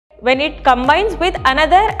when it combines with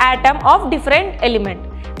another atom of different element.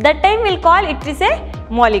 That time we'll call it is a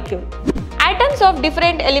molecule. Atoms of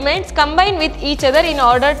different elements combine with each other in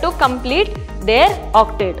order to complete their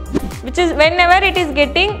octet, which is whenever it is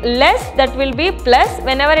getting less, that will be plus,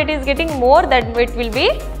 whenever it is getting more, that it will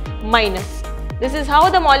be minus. This is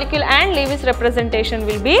how the molecule and Lewis representation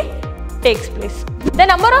will be takes place. The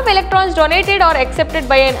number of electrons donated or accepted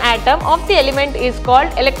by an atom of the element is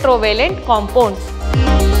called electrovalent compounds.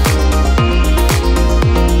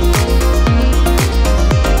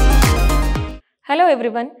 Hello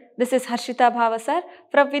everyone, this is Harshita Bhavasar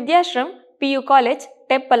from Vidhyaashram, PU College,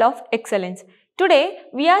 Temple of Excellence. Today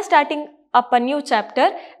we are starting up a new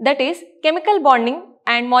chapter, that is chemical bonding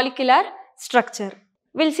and molecular structure.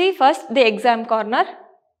 We'll see first the exam corner.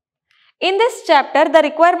 In this chapter, the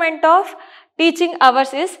requirement of teaching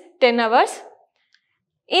hours is 10 hours.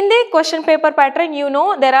 In the question paper pattern, you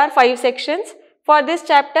know there are 5 sections. For this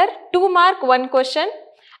chapter, 2 mark 1 question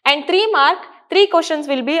and 3 mark 3 questions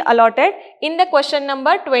will be allotted in the question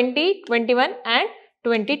number 20, 21 and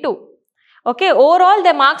 22. Okay, overall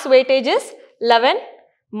the marks weightage is 11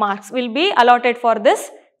 marks will be allotted for this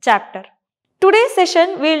chapter. Today's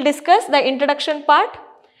session we will discuss the introduction part,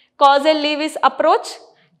 causal Lewis approach,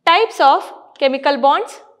 types of chemical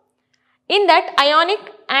bonds. In that, ionic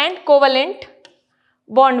and covalent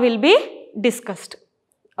bond will be discussed.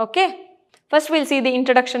 Okay, first we will see the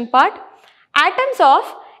introduction part. Atoms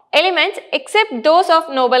of elements except those of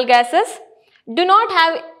noble gases do not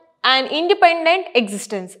have an independent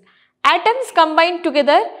existence. Atoms combine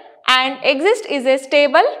together and exist is a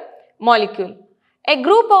stable molecule. A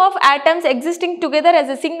group of atoms existing together as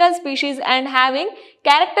a single species and having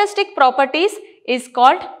characteristic properties is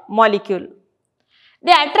called molecule.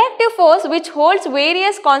 The attractive force which holds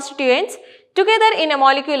various constituents together in a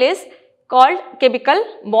molecule is called chemical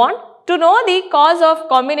bond. To know the cause of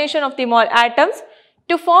combination of the atoms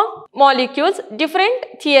to form molecules,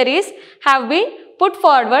 different theories have been put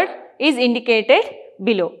forward is indicated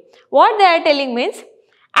below. What they are telling means,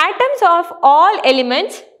 atoms of all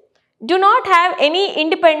elements do not have any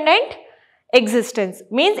independent existence.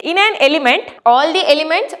 Means in an element, all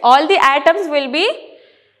the atoms will be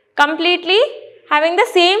completely having the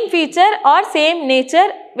same feature or same nature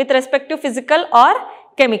with respect to physical or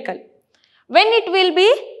chemical. When it will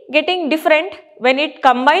be getting different, when it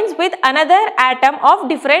combines with another atom of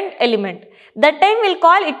different element, that time we'll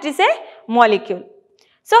call it is a molecule.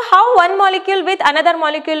 So how one molecule with another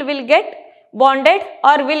molecule will get bonded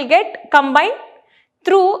or will get combined?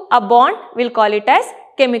 Through a bond, we'll call it as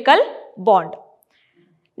chemical bond.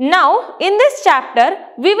 Now in this chapter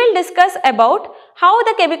we will discuss about how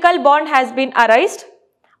the chemical bond has been arised,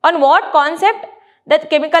 on what concept that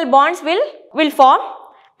chemical bonds will form,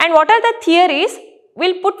 and what are the theories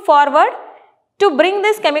we'll put forward to bring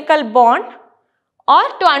this chemical bond or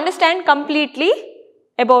to understand completely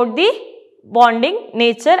about the bonding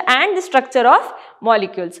nature and the structure of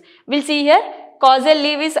molecules. We'll see here causal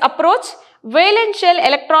Lewis approach, valence shell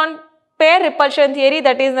electron pair repulsion theory,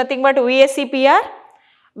 that is nothing but VSEPR,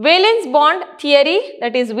 valence bond theory,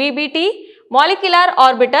 that is VBT, molecular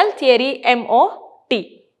orbital theory MOT.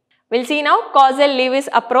 We'll see now causal Lewis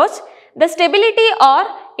approach. The stability or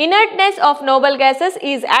inertness of noble gases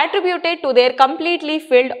is attributed to their completely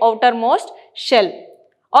filled outermost shell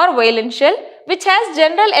or valence shell, which has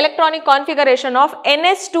general electronic configuration of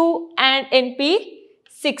NS2 and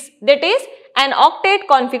NP6, that is an octet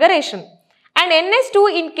configuration, and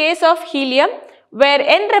NS2 in case of helium, where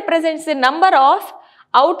N represents the number of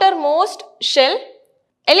outermost shell.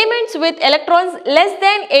 Elements with electrons less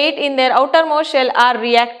than 8 in their outermost shell are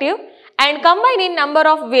reactive and combine in number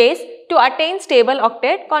of ways to attain stable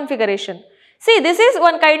octet configuration. See, this is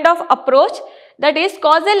one kind of approach, that is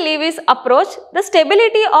causal Lewis approach. The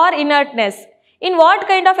stability or inertness, in what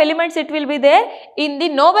kind of elements it will be there? In the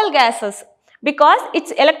noble gases, because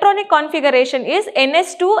its electronic configuration is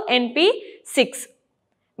NS2NP6.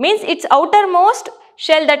 Means its outermost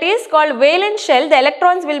shell, that is called valence shell, the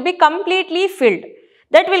electrons will be completely filled.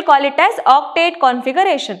 That will call it as octet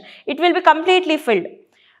configuration. It will be completely filled.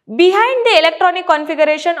 Behind the electronic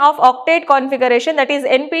configuration of octet configuration, that is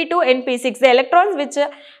NP2, NP6, the electrons which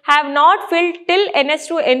have not filled till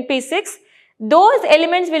NS2, NP6, those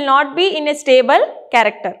elements will not be in a stable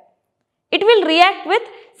character. It will react with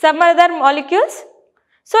some other molecules.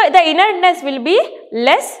 So the inertness will be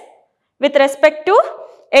less with respect to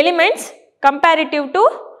elements comparative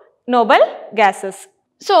to noble gases.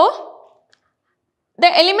 So the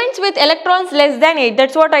elements with electrons less than 8,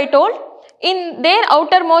 that's what I told, in their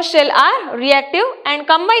outermost shell are reactive and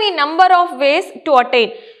combine in number of ways to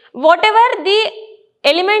attain. Whatever the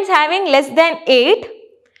elements having less than 8,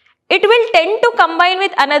 it will tend to combine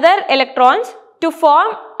with another electrons to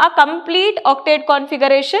form a complete octet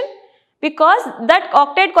configuration, because that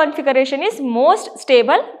octet configuration is most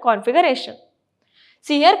stable configuration.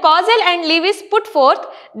 See here, Causal and Lewis put forth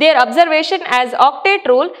their observation as octet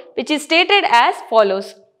rule, which is stated as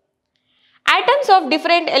follows. Atoms of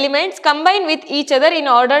different elements combine with each other in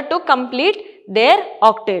order to complete their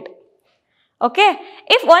octet. Okay,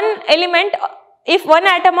 if one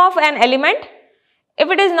atom of an element, if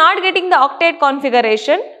it is not getting the octet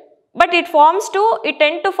configuration, but it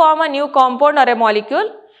tend to form a new compound or a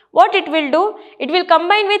molecule, what it will do? It will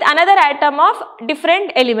combine with another atom of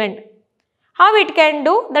different element. How it can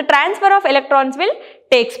do? The transfer of electrons will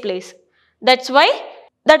takes place. That's why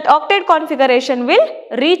that octet configuration will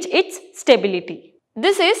reach its stability.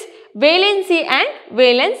 This is valency and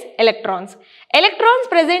valence electrons. Electrons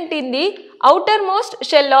present in the outermost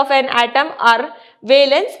shell of an atom are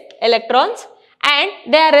valence electrons, and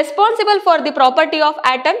they are responsible for the property of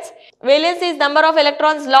atoms. Valence is number of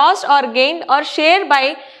electrons lost or gained or shared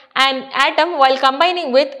by an atom while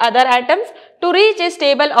combining with other atoms to reach a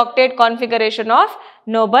stable octet configuration of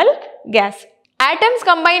noble gas. Atoms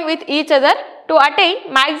combine with each other to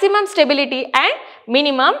attain maximum stability and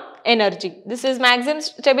minimum energy. This is maximum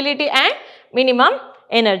stability and minimum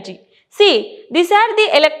energy. See, these are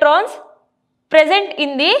the electrons present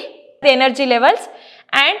in the energy levels,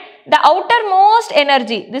 and the outermost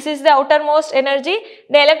energy, this is the outermost energy,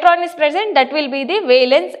 the electron is present, that will be the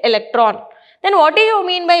valence electron. Then what do you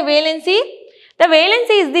mean by valency? The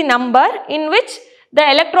valency is the number in which the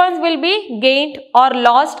electrons will be gained or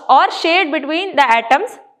lost or shared between the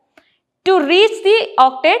atoms to reach the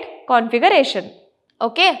octet configuration.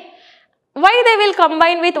 Okay. Why they will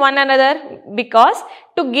combine with one another? Because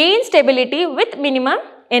to gain stability with minimum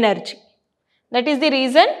energy. That is the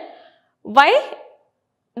reason why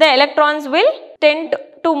the electrons will tend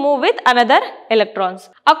to move with another electrons.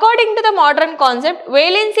 According to the modern concept,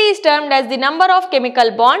 valency is termed as the number of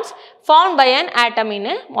chemical bonds formed by an atom in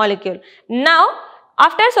a molecule. Now,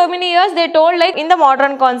 after so many years, they told, like in the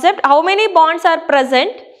modern concept, how many bonds are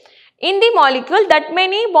present in the molecule, that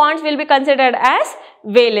many bonds will be considered as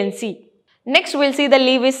valency. Next, we will see the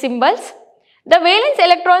Lewis symbols. The valence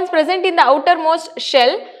electrons present in the outermost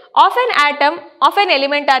shell of an atom of an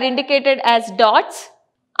element are indicated as dots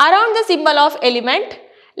around the symbol of element.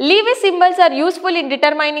 Lewis symbols are useful in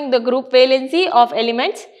determining the group valency of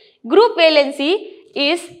elements. Group valency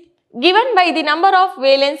is given by the number of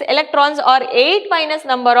valence electrons or 8 minus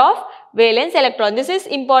number of valence electrons. This is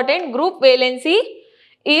important. Group valency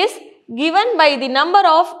is given by the number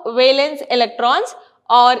of valence electrons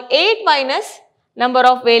or 8 minus number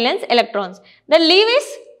of valence electrons. The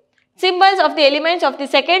Lewis symbols of the elements of the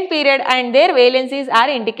second period and their valencies are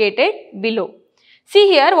indicated below. See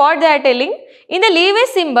here what they are telling. In the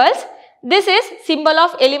Lewis symbols, this is symbol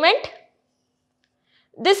of element.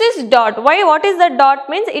 This is dot. Why? What is the dot?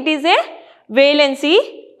 Means it is a valency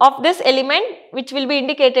of this element which will be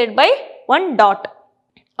indicated by one dot.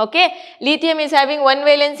 Okay. Lithium is having one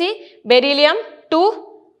valency, beryllium 2,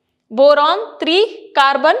 boron 3,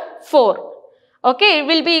 carbon 4. Okay. It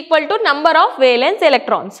will be equal to number of valence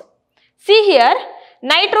electrons. See here,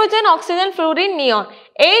 nitrogen, oxygen, fluorine, neon.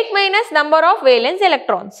 8 minus number of valence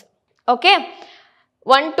electrons. Okay.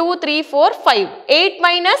 1, 2, 3, 4, 5. 8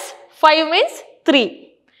 minus 5 means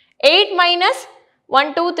 3. 8 minus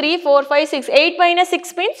 1, 2, 3, 4, 5, 6. 8 minus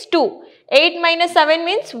 6 means 2. 8 minus 7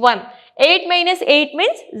 means 1. 8 minus 8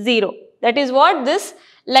 means 0. That is what this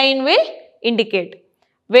line will indicate.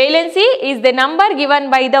 Valency is the number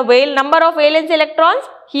given by the number of valence electrons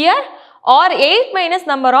here, or 8 minus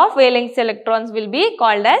number of valence electrons will be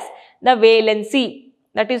called as the valency.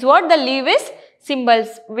 That is what the Lewis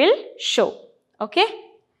symbols will show. Okay.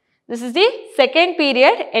 This is the second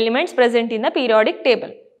period elements present in the periodic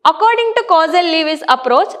table. According to Causal-Lewis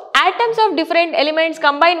approach, atoms of different elements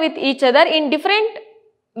combine with each other in different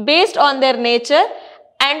based on their nature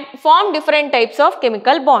and form different types of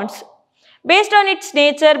chemical bonds. Based on its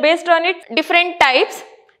nature, based on its different types,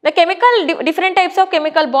 the different types of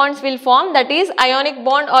chemical bonds will form, that is ionic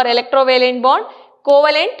bond or electrovalent bond,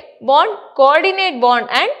 covalent bond, coordinate bond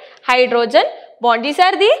and hydrogen bond. These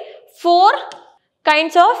are the 4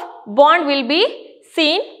 kinds of bond will be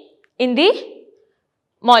seen in the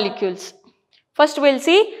molecules. First we will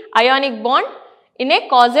see ionic bond in a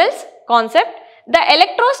causal concept. The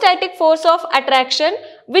electrostatic force of attraction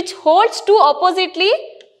which holds two oppositely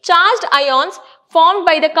charged ions formed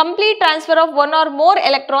by the complete transfer of one or more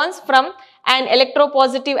electrons from an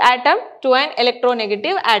electropositive atom to an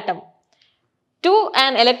electronegative atom. To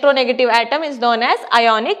an electronegative atom is known as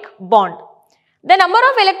ionic bond. The number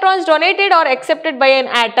of electrons donated or accepted by an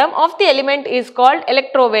atom of the element is called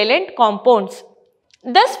electrovalent compounds.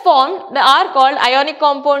 Thus formed are called ionic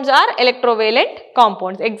compounds or electrovalent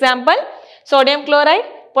compounds. Example, sodium chloride,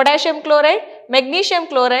 potassium chloride, magnesium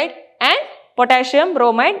chloride and potassium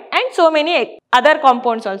bromide and so many other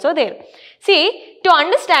compounds also there. See, to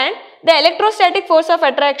understand the electrostatic force of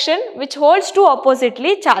attraction which holds two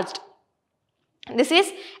oppositely charged. This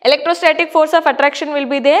is electrostatic force of attraction will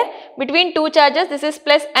be there between two charges. This is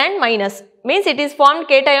plus and minus, means it is formed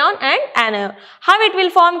cation and anion. How it will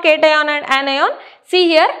form cation and anion? See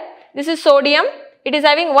here, this is sodium, it is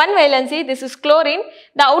having one valency, this is chlorine.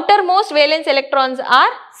 The outermost valence electrons are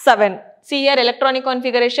 7. See here electronic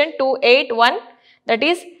configuration 2, 8, 1, that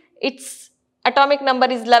is its atomic number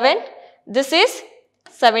is 11. This is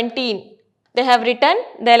 17. They have written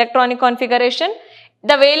the electronic configuration.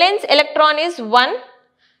 The valence electron is 1,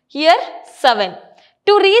 here 7.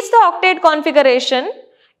 To reach the octet configuration,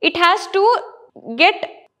 it has to get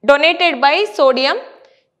donated by sodium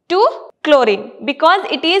to chlorine because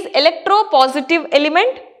it is electropositive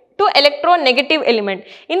element to electronegative element.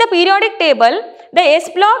 In the periodic table, the S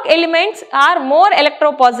block elements are more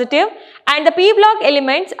electropositive and the P block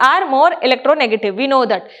elements are more electronegative. We know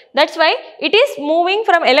that. That's why it is moving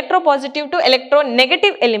from electropositive to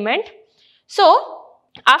electronegative element. So,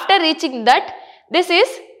 after reaching that, this is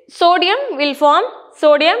sodium will form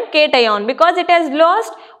sodium cation because it has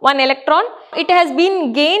lost one electron. It has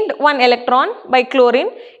been gained one electron by chlorine.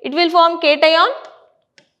 It will form cation.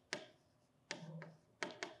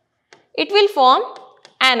 It will form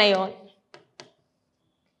anion.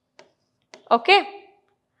 Okay.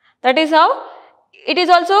 That is how it is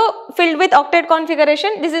also filled with octet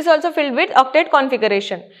configuration. This is also filled with octet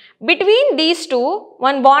configuration. Between these two,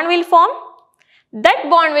 one bond will form. That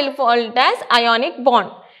bond will be called as ionic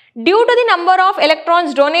bond. Due to the number of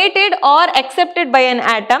electrons donated or accepted by an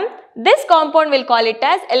atom, this compound will call it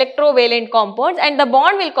as electrovalent compounds and the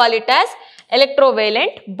bond will call it as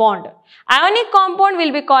electrovalent bond. Ionic compound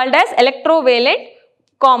will be called as electrovalent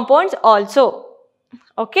compounds also.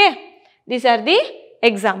 Okay, these are the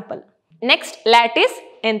example. Next, lattice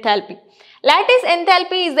enthalpy. Lattice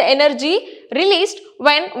enthalpy is the energy released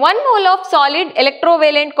when 1 mole of solid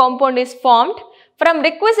electrovalent compound is formed from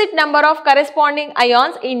requisite number of corresponding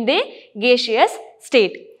ions in the gaseous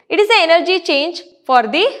state. It is the energy change for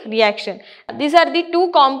the reaction. These are the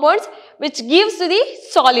two compounds which gives to the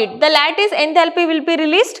solid. The lattice enthalpy will be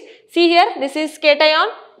released. See here, this is cation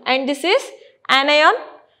and this is anion.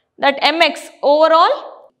 That Mx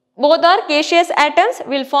overall, both are gaseous atoms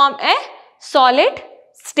will form a solid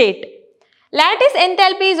state. Lattice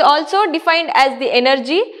enthalpy is also defined as the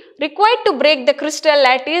energy required to break the crystal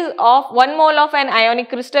lattice of 1 mole of an ionic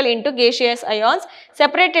crystal into gaseous ions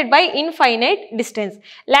separated by infinite distance.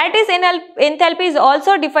 Lattice enthalpy is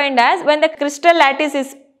also defined as when the crystal lattice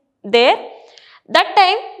is there, that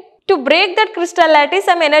time to break that crystal lattice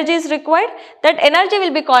some energy is required. That energy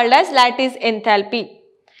will be called as lattice enthalpy.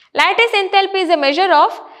 Lattice enthalpy is a measure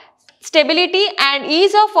of stability and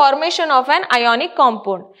ease of formation of an ionic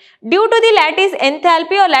compound. Due to the lattice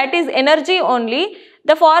enthalpy or lattice energy only,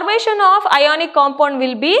 the formation of ionic compound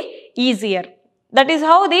will be easier. That is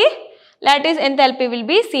how the lattice enthalpy will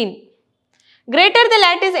be seen. Greater the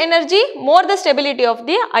lattice energy, more the stability of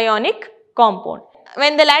the ionic compound.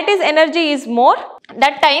 When the lattice energy is more,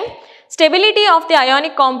 that time stability of the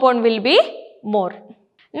ionic compound will be more.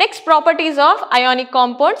 Next, properties of ionic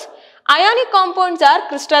compounds. Ionic compounds are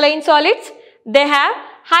crystalline solids. They have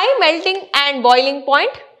high melting and boiling point.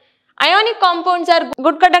 Ionic compounds are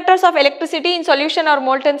good conductors of electricity in solution or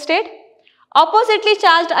molten state. Oppositely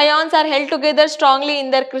charged ions are held together strongly in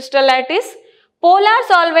their crystal lattice. Polar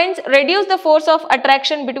solvents reduce the force of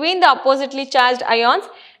attraction between the oppositely charged ions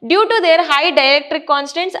due to their high dielectric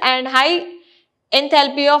constants and high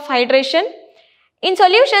enthalpy of hydration. In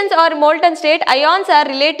solutions or molten state, ions are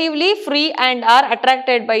relatively free and are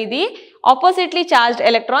attracted by the oppositely charged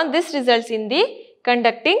electron. This results in the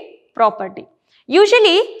conducting property.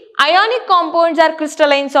 Usually, ionic compounds are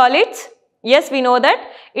crystalline solids. Yes, we know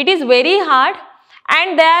that. It is very hard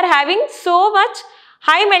and they are having so much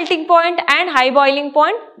high melting point and high boiling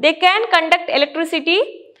point. They can conduct electricity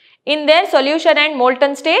in their solution and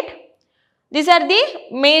molten state. These are the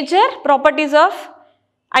major properties of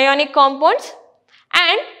ionic compounds.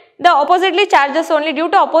 And the oppositely charges only, due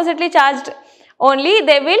to oppositely charged only,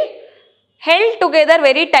 they will held together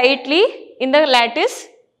very tightly in the lattice.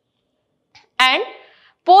 And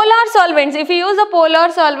polar solvents, if you use the polar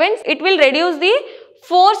solvents, it will reduce the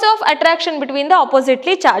force of attraction between the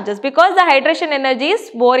oppositely charges because the hydration energy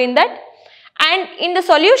is more in that. And in the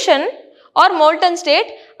solution or molten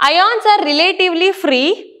state, ions are relatively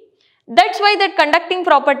free. That's why that conducting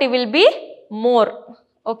property will be more.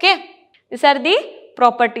 Okay. These are the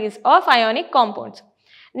properties of ionic compounds.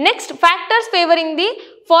 Next, factors favoring the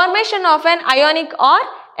formation of an ionic or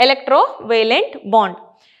electrovalent bond.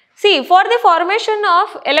 See, for the formation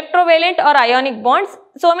of electrovalent or ionic bonds,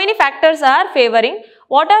 so many factors are favoring.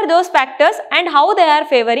 What are those factors and how they are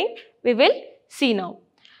favoring? We will see now.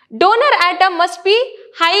 Donor atom must be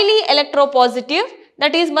highly electropositive,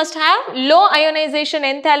 that is, must have low ionization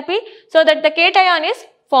enthalpy so that the cation is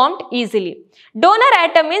formed easily. Donor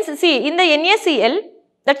atom means, see, in the NaCl,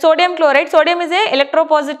 that sodium chloride, sodium is a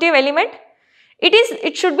electropositive element.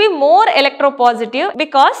 It should be more electropositive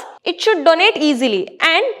because it should donate easily,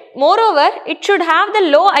 and moreover it should have the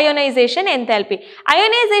low ionization enthalpy.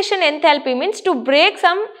 Ionization enthalpy means to break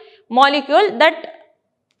some molecule, that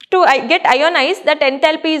to get ionized, that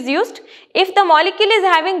enthalpy is used. If the molecule is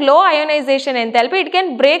having low ionization enthalpy, it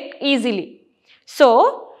can break easily.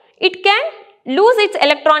 So it can lose its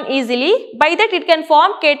electron easily, by that it can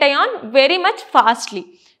form cation very much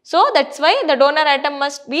fastly. So that's why the donor atom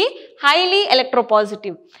must be highly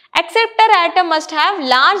electropositive. Acceptor atom must have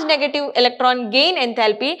large negative electron gain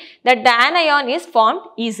enthalpy, that the anion is formed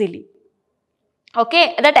easily.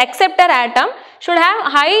 Okay, that acceptor atom should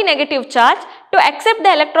have high negative charge to accept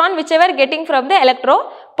the electron whichever getting from the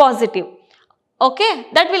electropositive. Okay,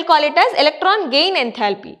 that will call it as electron gain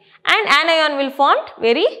enthalpy, and anion will formed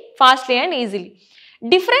very fastly and easily.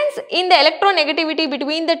 Difference in the electronegativity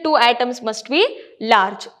between the two atoms must be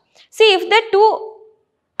large. See, if the two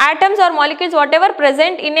atoms or molecules whatever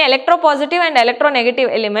present in a electropositive and electronegative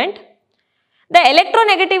element, the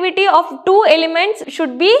electronegativity of two elements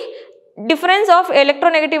should be, difference of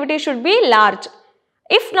electronegativity should be large.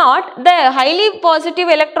 If not, the highly positive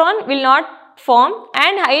electron will not form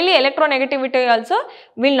and highly electronegativity also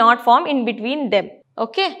will not form in between them.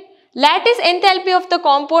 Okay. Lattice enthalpy of the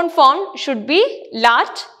compound formed should be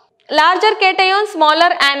large. Larger cation, smaller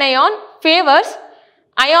anion favors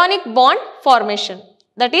ionic bond formation.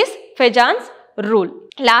 That is Fejan's rule.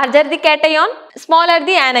 Larger the cation, smaller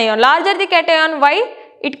the anion. Larger the cation, why?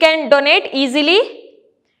 It can donate easily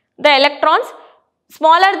the electrons.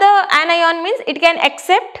 Smaller the anion means it can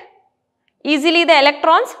accept easily the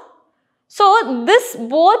electrons. So this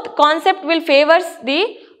both concept will favors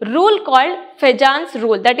the rule called Fejan's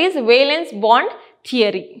rule, that is valence bond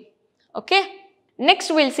theory. Okay. Next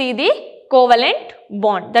we will see the covalent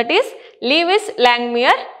bond, that is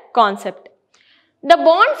Lewis-Langmuir concept. The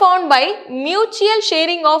bond formed by mutual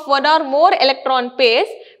sharing of one or more electron pairs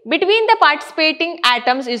between the participating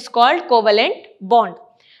atoms is called covalent bond.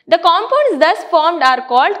 The compounds thus formed are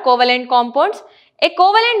called covalent compounds. A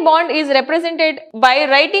covalent bond is represented by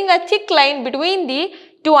writing a thick line between the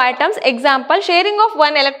two atoms. Example, sharing of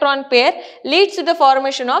one electron pair leads to the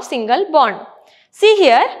formation of single bond. See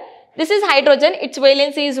here, this is hydrogen, its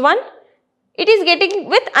valency is 1. It is getting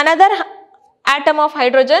with another atom of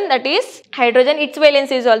hydrogen, that is hydrogen, its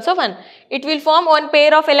valency is also 1. It will form one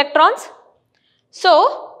pair of electrons.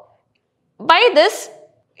 So, by this,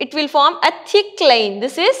 it will form a thick line.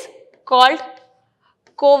 This is called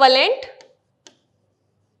covalent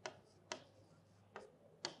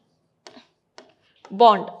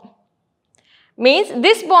bond. Means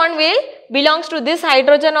this bond will belongs to this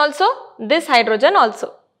hydrogen also, this hydrogen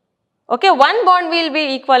also. Okay, one bond will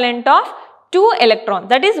be equivalent of 2 electrons,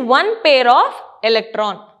 that is one pair of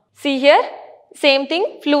electron. See here, same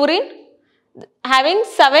thing, fluorine having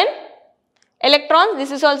 7 electrons,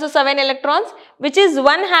 this is also 7 electrons, which is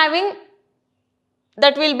one having,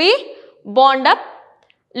 that will be bond up,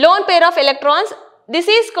 lone pair of electrons. This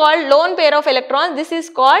is called lone pair of electrons, this is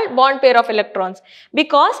called bond pair of electrons,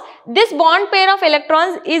 because this bond pair of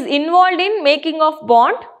electrons is involved in making of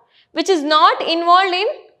bond, which is not involved in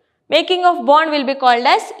making of bond will be called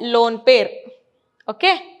as lone pair.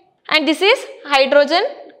 Okay. And this is hydrogen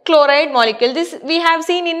chloride molecule. This we have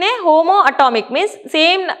seen in a homoatomic, means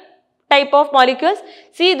same type of molecules.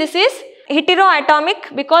 See, this is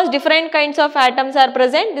heteroatomic because different kinds of atoms are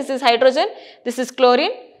present. This is hydrogen, this is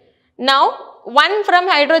chlorine. Now, one from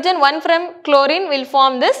hydrogen, one from chlorine will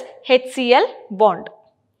form this HCl bond.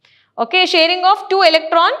 Okay, sharing of 2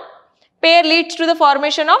 electron pair leads to the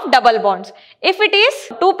formation of double bonds. If it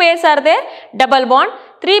is 2 pairs are there, double bond,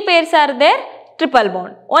 3 pairs are there, triple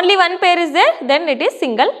bond. Only 1 pair is there, then it is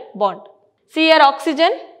single bond. See here,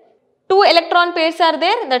 oxygen, 2 electron pairs are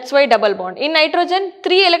there, that's why double bond. In nitrogen,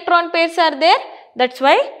 3 electron pairs are there, that's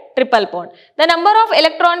why triple bond. The number of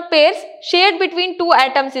electron pairs shared between 2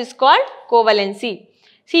 atoms is called covalency.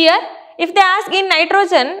 Here, if they ask in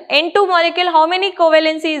nitrogen, N2 molecule, how many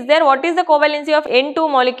covalency is there? What is the covalency of N2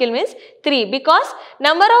 molecule means 3, because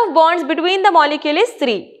number of bonds between the molecule is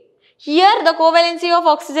 3. Here, the covalency of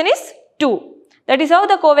oxygen is 2. That is how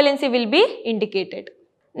the covalency will be indicated.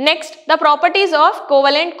 Next, the properties of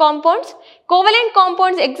covalent compounds. Covalent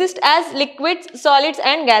compounds exist as liquids, solids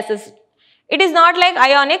and gases. It is not like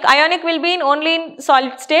ionic. Ionic will be only in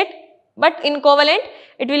solid state, but in covalent,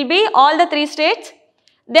 it will be all the 3 states.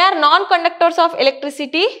 They are non-conductors of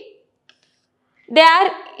electricity. They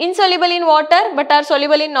are insoluble in water but are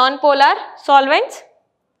soluble in non-polar solvents.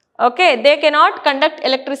 Okay, they cannot conduct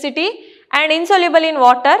electricity and insoluble in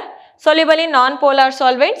water, soluble in non-polar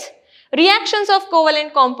solvents. Reactions of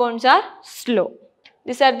covalent compounds are slow.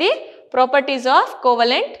 These are the properties of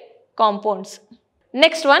covalent compounds.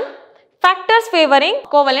 Next one, factors favoring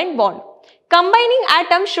covalent bond. Combining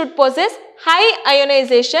atoms should possess high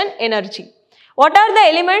ionization energy. What are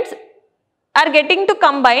the elements are getting to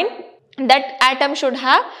combine? That atom should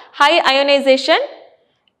have high ionization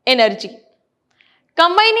energy.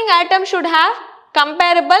 Combining atom should have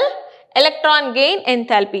comparable electron gain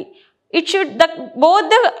enthalpy. It should, both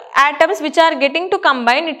the atoms which are getting to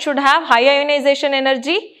combine, it should have high ionization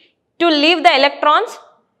energy to leave the electrons.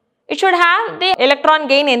 It should have the electron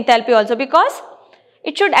gain enthalpy also, because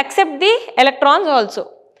it should accept the electrons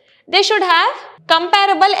also. They should have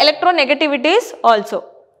comparable electronegativities also.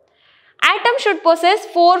 Atom should possess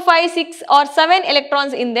 4, 5, 6 or 7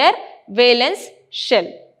 electrons in their valence shell.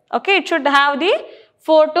 Okay, it should have the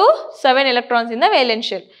 4 to 7 electrons in the valence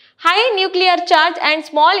shell. High nuclear charge and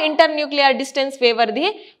small internuclear distance favor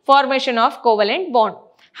the formation of covalent bond.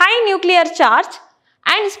 High nuclear charge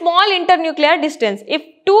and small internuclear distance. If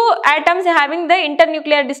 2 atoms having the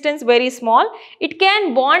internuclear distance very small, it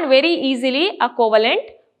can bond very easily a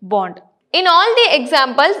covalent bond. In all the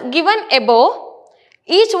examples given above,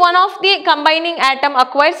 each one of the combining atom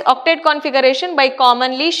acquires octet configuration by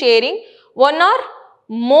commonly sharing one or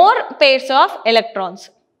more pairs of electrons.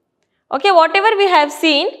 Okay, whatever we have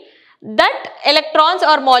seen, that electrons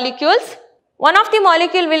or molecules, one of the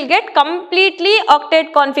molecule will get completely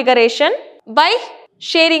octet configuration by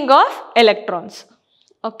sharing of electrons.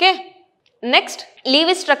 Okay. Next,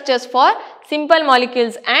 Lewis structures for simple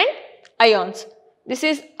molecules and ions. This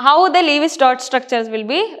is how the Lewis dot structures will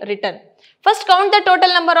be written. First, count the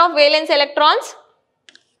total number of valence electrons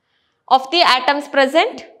of the atoms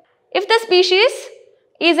present. If the species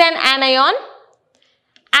is an anion,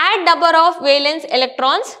 add number of valence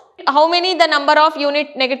electrons. How many the number of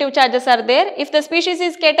unit negative charges are there? If the species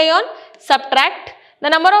is cation, subtract the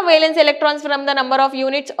number of valence electrons from the number of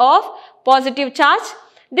units of positive charge.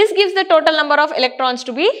 This gives the total number of electrons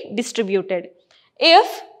to be distributed.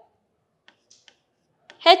 If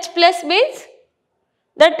H plus means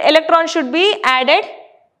that electron should be added,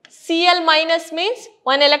 Cl minus means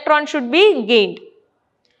one electron should be gained.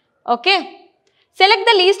 Okay. Select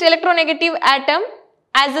the least electronegative atom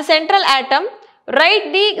as the central atom.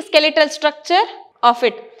 Write the skeletal structure of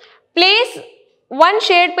it. Place one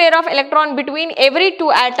shared pair of electron between every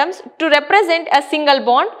 2 atoms to represent a single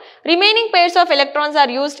bond. Remaining pairs of electrons are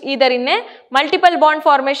used either in a multiple bond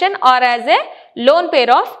formation or as a lone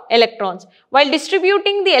pair of electrons. While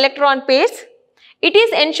distributing the electron pairs, it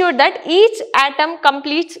is ensured that each atom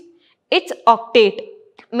completes its octet.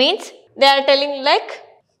 Means they are telling like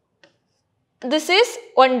this is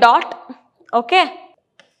one dot, okay.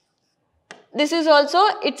 This is also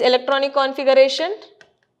its electronic configuration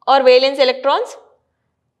or valence electrons.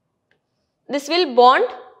 This will bond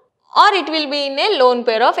or it will be in a lone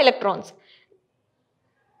pair of electrons.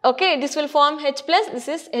 Okay, this will form H plus, this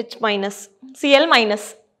is H minus, Cl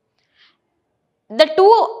minus. The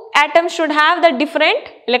 2 atoms should have the different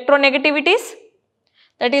electronegativities.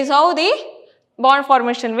 That is how the bond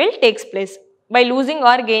formation will takes place, by losing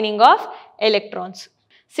or gaining of electrons.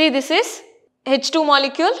 See, this is H2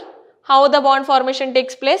 molecule. How the bond formation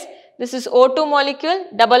takes place? This is O2 molecule,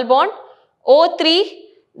 double bond. O3,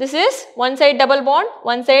 this is one side double bond,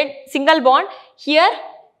 one side single bond. Here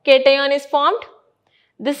cation is formed.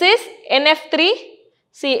 This is NF3,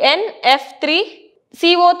 see NF3.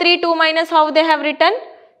 CO3 2 minus, how they have written?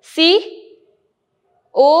 C,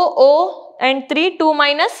 O and 3 2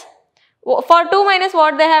 minus. For 2 minus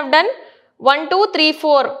what they have done? 1, 2, 3,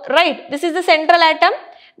 4, right? This is the central atom.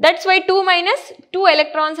 That's why 2 minus 2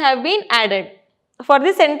 electrons have been added for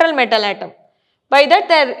the central metal atom. By that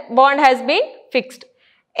their bond has been fixed.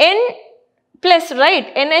 N plus,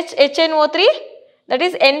 right? HNO3, that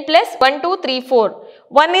is N plus 1, 2, 3, 4.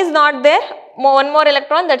 1 is not there, one more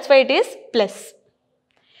electron, that's why it is plus.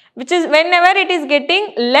 Which is whenever it is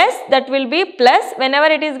getting less, that will be plus. Whenever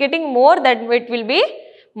it is getting more, that it will be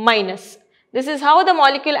minus. This is how the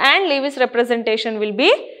molecule and Lewis representation will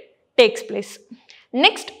be takes place.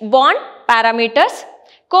 Next, bond parameters.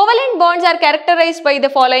 Covalent bonds are characterized by the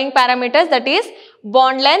following parameters, that is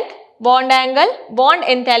bond length, bond angle, bond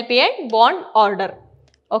enthalpy and bond order.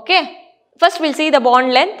 Okay. First we will see the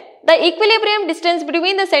bond length. The equilibrium distance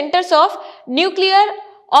between the centers of nuclear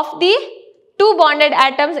of the two bonded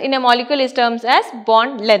atoms in a molecule is termed as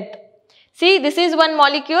bond length. See, this is one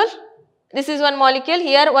molecule, this is one molecule,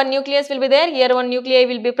 here one nucleus will be there, here one nuclei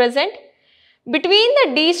will be present.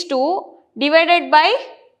 Between these two divided by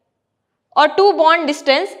or two bond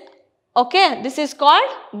distance, okay, this is called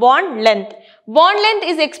bond length. Bond length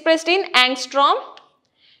is expressed in angstrom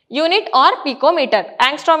unit or picometer.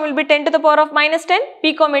 Angstrom will be 10 to the power of minus 10,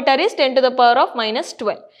 picometer is 10 to the power of minus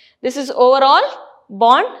 12. This is overall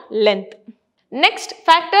bond length. Next,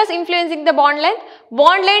 factors influencing the bond length.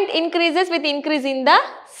 Bond length increases with increase in the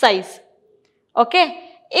size.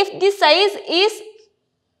 Okay. If the size is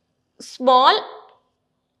small,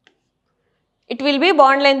 it will be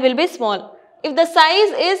bond length will be small. If the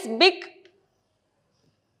size is big,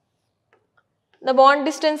 the bond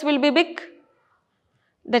distance will be big.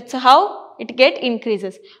 That's how it get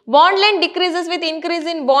increases. Bond length decreases with increase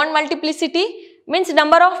in bond multiplicity, means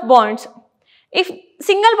number of bonds. If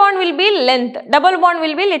single bond will be length, double bond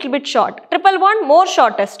will be little bit short, triple bond more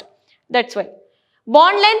shortest. That's why.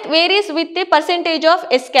 Bond length varies with the percentage of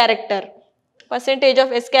S character. Percentage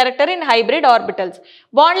of S character in hybrid orbitals.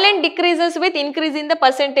 Bond length decreases with increase in the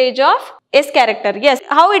percentage of S character. Yes,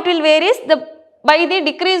 how it will vary is by the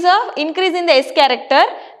decrease of increase in the S character,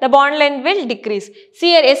 the bond length will decrease.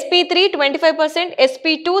 See here sp3 25%,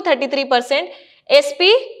 sp2 33%, sp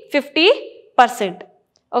 50%.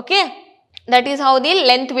 Okay. That is how the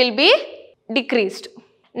length will be decreased.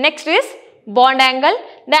 Next is bond angle.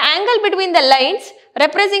 The angle between the lines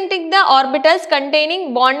representing the orbitals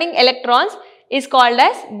containing bonding electrons is called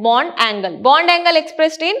as bond angle. Bond angle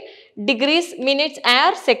expressed in degrees, minutes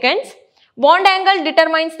or seconds. Bond angle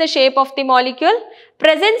determines the shape of the molecule.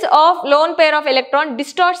 Presence of lone pair of electron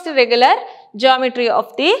distorts the regular geometry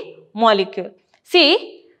of the molecule.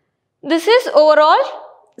 See, this is overall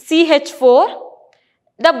CH4.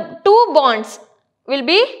 The two bonds will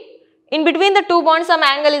be, in between the two bonds some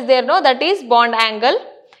angle is there, no, that is bond angle.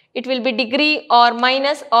 It will be degree or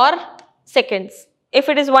minus or seconds. If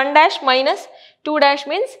it is 1 dash minus 2 dash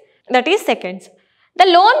means that is seconds. The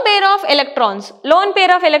lone pair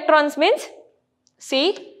of electrons means,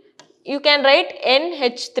 see, you can write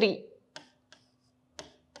NH3.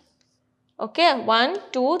 Okay, 1,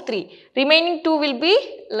 2, 3. Remaining 2 will be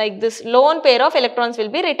like this. Lone pair of electrons will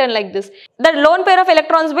be written like this. The lone pair of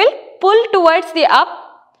electrons will pull towards the up.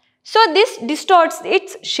 So, this distorts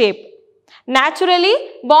its shape. Naturally,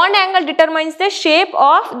 bond angle determines the shape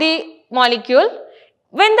of the molecule.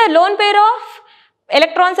 When the lone pair of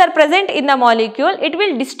electrons are present in the molecule, it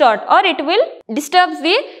will distort or it will disturb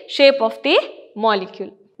the shape of the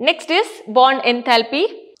molecule. Next is bond enthalpy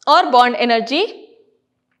or bond energy.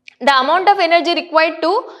 The amount of energy required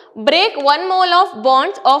to break 1 mole of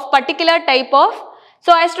bonds of particular type of,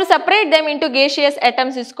 so as to separate them into gaseous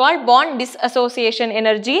atoms is called bond dissociation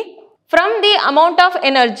energy. From the amount of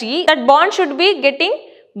energy that bond should be getting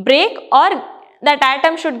break or that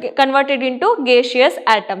atom should get converted into gaseous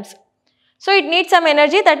atoms. So, it needs some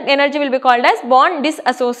energy, that energy will be called as bond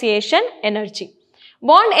dissociation energy.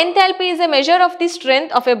 Bond enthalpy is a measure of the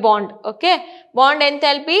strength of a bond. Okay, bond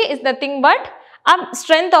enthalpy is nothing but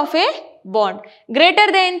strength of a bond. Greater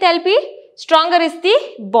the enthalpy, stronger is the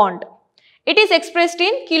bond. It is expressed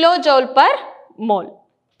in kilojoule per mole.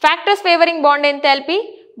 Factors favoring bond enthalpy.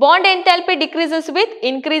 Bond enthalpy decreases with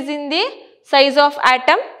increase in the size of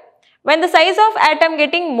atom. When the size of atom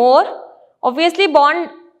getting more, obviously bond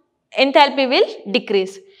enthalpy will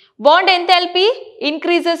decrease. Bond enthalpy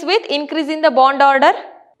increases with increase in the bond order.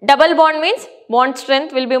 Double bond means bond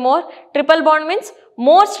strength will be more. Triple bond means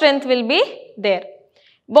more strength will be there.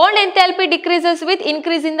 Bond enthalpy decreases with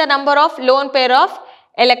increase in the number of lone pair of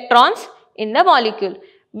electrons in the molecule.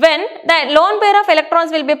 When the lone pair of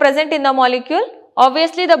electrons will be present in the molecule,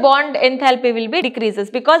 obviously the bond enthalpy will be decreases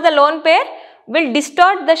because the lone pair will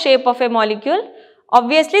distort the shape of a molecule.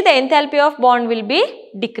 Obviously the enthalpy of bond will be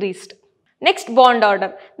decreased. Next, bond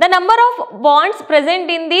order. The number of bonds present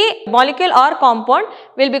in the molecule or compound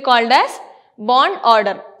will be called as bond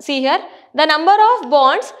order. See here, the number of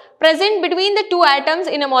bonds present between the two atoms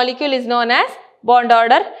in a molecule is known as bond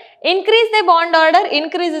order. Increase the bond order,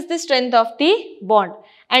 increases the strength of the bond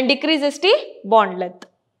and decreases the bond length.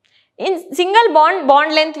 In single bond,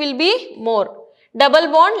 bond length will be more.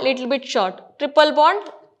 Double bond, little bit short. Triple bond,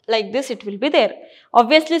 like this it will be there.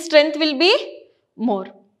 Obviously, strength will be more.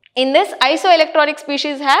 In this, isoelectronic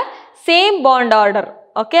species have same bond order.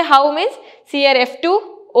 Okay, how means? See here F2,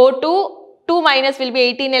 O2, 2 minus will be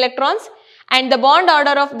 18 electrons and the bond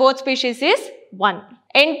order of both species is 1.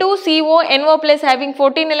 N2, CO, NO plus having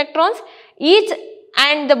 14 electrons each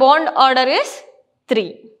and the bond order is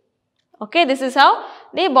 3. Okay, this is how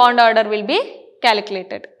the bond order will be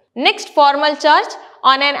calculated. Next, formal charge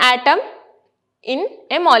on an atom in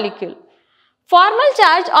a molecule. Formal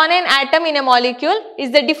charge on an atom in a molecule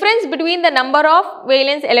is the difference between the number of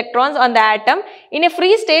valence electrons on the atom in a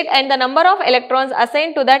free state and the number of electrons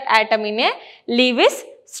assigned to that atom in a Lewis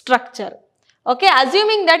structure. Okay,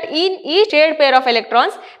 assuming that in each shared pair of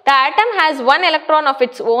electrons, the atom has one electron of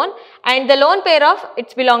its own and the lone pair of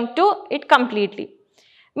it belongs to it completely.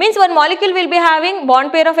 Means one molecule will be having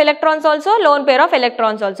bond pair of electrons also, lone pair of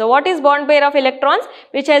electrons also. What is bond pair of electrons?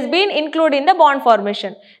 Which has been included in the bond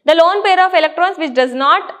formation. The lone pair of electrons which does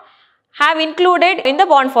not have included in the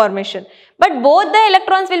bond formation. But both the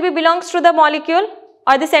electrons will be belongs to the molecule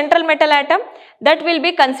or the central metal atom, that will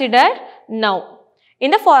be considered now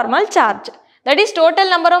in the formal charge. That is total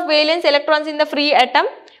number of valence electrons in the free atom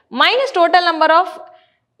minus total number of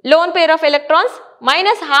lone pair of electrons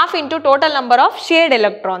minus half into total number of shared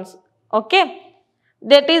electrons. Okay,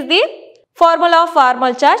 that is the formula of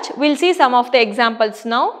formal charge. We will see some of the examples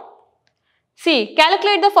now. See,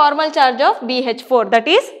 calculate the formal charge of BH4, that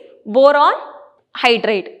is boron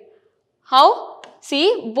hydride. How?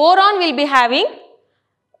 See, boron will be having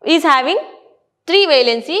 3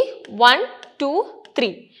 valency 1, 2,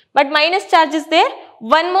 3. But minus charge is there,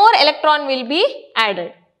 one more electron will be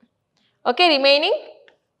added. Okay, remaining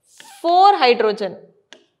 4 hydrogen.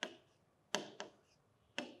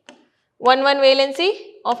 1 valency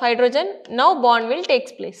of hydrogen, now bond will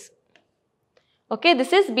take place. Okay,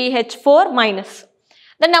 this is BH4 minus.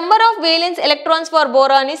 The number of valence electrons for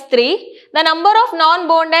boron is 3. The number of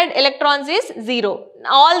non-bonded electrons is 0.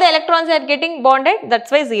 All the electrons are getting bonded,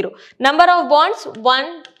 that's why 0. Number of bonds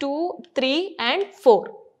 1, 2, 3 and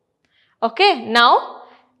 4. Okay, now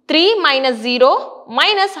 3 minus 0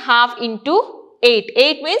 minus half into 8.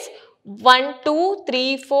 8 means 1, 2,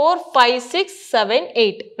 3, 4, 5, 6, 7,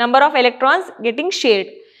 8. Number of electrons getting shared.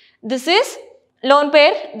 This is lone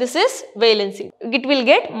pair, this is valency. It will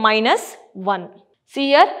get minus 1. See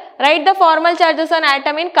here, write the formal charges on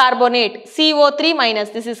atom in carbonate. CO3 minus,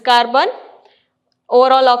 this is carbon.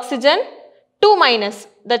 Overall oxygen, 2 minus.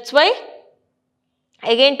 That's why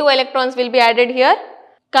again 2 electrons will be added here.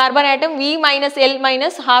 Carbon atom V minus L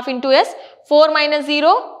minus half into S. 4 minus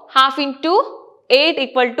 0, half into 8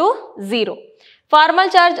 equal to 0. Formal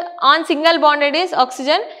charge on single bonded is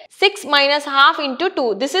oxygen 6 minus half into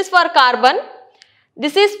 2. This is for carbon.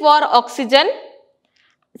 This is for oxygen.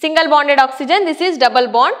 Single bonded oxygen. This is double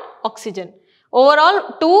bond oxygen.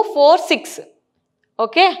 Overall 2, 4, 6.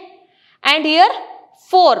 Okay. And here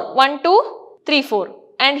 4. 1, 2, 3, 4.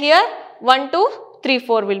 And here 1, 2, 3,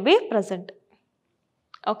 4 will be present.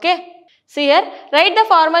 Okay. See here. Write the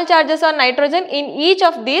formal charges on nitrogen in each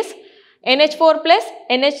of these. NH4 plus,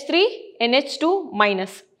 NH3, NH2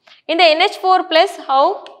 minus. In the NH4 plus,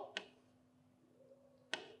 how?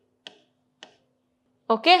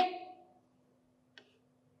 Okay.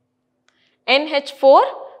 NH4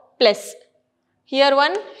 plus. Here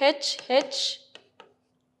one H.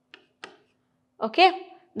 Okay.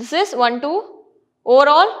 This is 1, 2.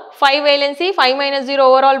 Overall 5 valency, 5 minus 0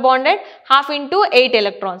 overall bonded, half into 8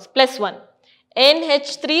 electrons plus 1.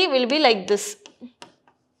 NH3 will be like this.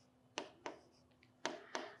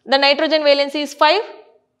 The nitrogen valency is 5.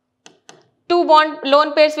 2 bond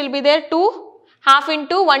lone pairs will be there 2. Half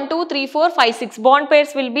into 1, 2, 3, 4, 5, 6. Bond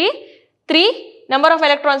pairs will be 3. Number of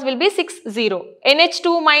electrons will be 6, 0.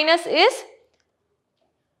 NH2 minus is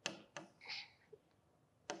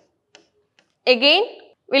again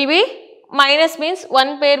will be minus means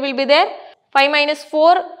 1 pair will be there. 5 minus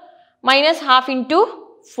 4 minus half into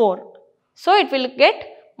 4. So it will get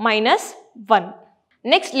minus 1.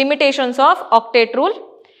 Next, limitations of octet rule.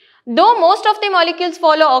 Though most of the molecules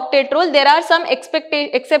follow octet rule, there are some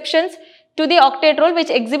exceptions to the octet rule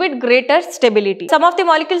which exhibit greater stability. Some of the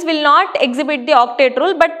molecules will not exhibit the octet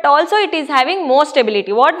rule, but also it is having more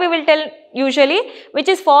stability. What we will tell usually, which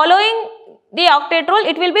is following the octet rule,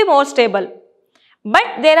 it will be more stable. But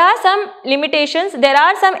there are some limitations, there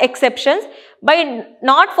are some exceptions. By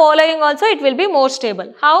not following also it will be more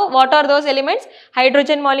stable. How? What are those elements?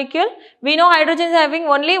 Hydrogen molecule. We know hydrogen is having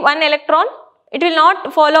only 1 electron. It will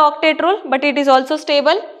not follow octet rule, but it is also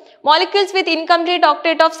stable. Molecules with incomplete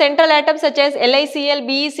octet of central atoms such as LiCl,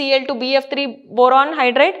 BeCl to BF3 boron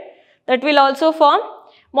hydride, that will also form.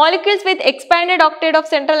 Molecules with expanded octet of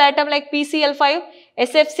central atom like PCl5,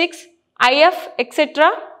 SF6, IF,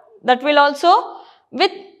 etc. that will also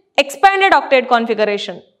with expanded octet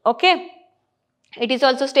configuration. Okay, it is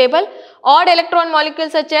also stable. Odd electron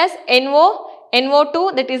molecules such as NO,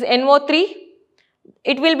 NO2, that is NO3,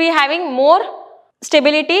 it will be having more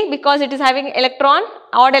stability because it is having electron,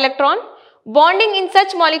 odd electron. Bonding in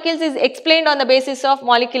such molecules is explained on the basis of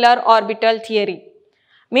molecular orbital theory.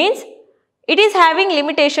 Means it is having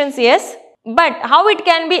limitations, yes, but how it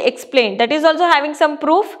can be explained, that is also having some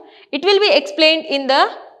proof. It will be explained in the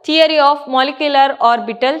theory of molecular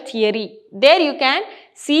orbital theory. There you can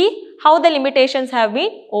see how the limitations have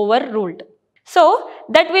been overruled. So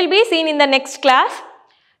that will be seen in the next class.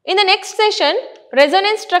 In the next session,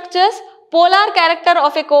 resonance structures, polar character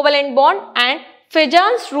of a covalent bond and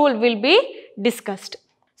Fejan's rule will be discussed.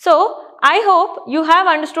 So I hope you have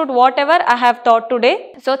understood whatever I have taught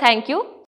today. So thank you.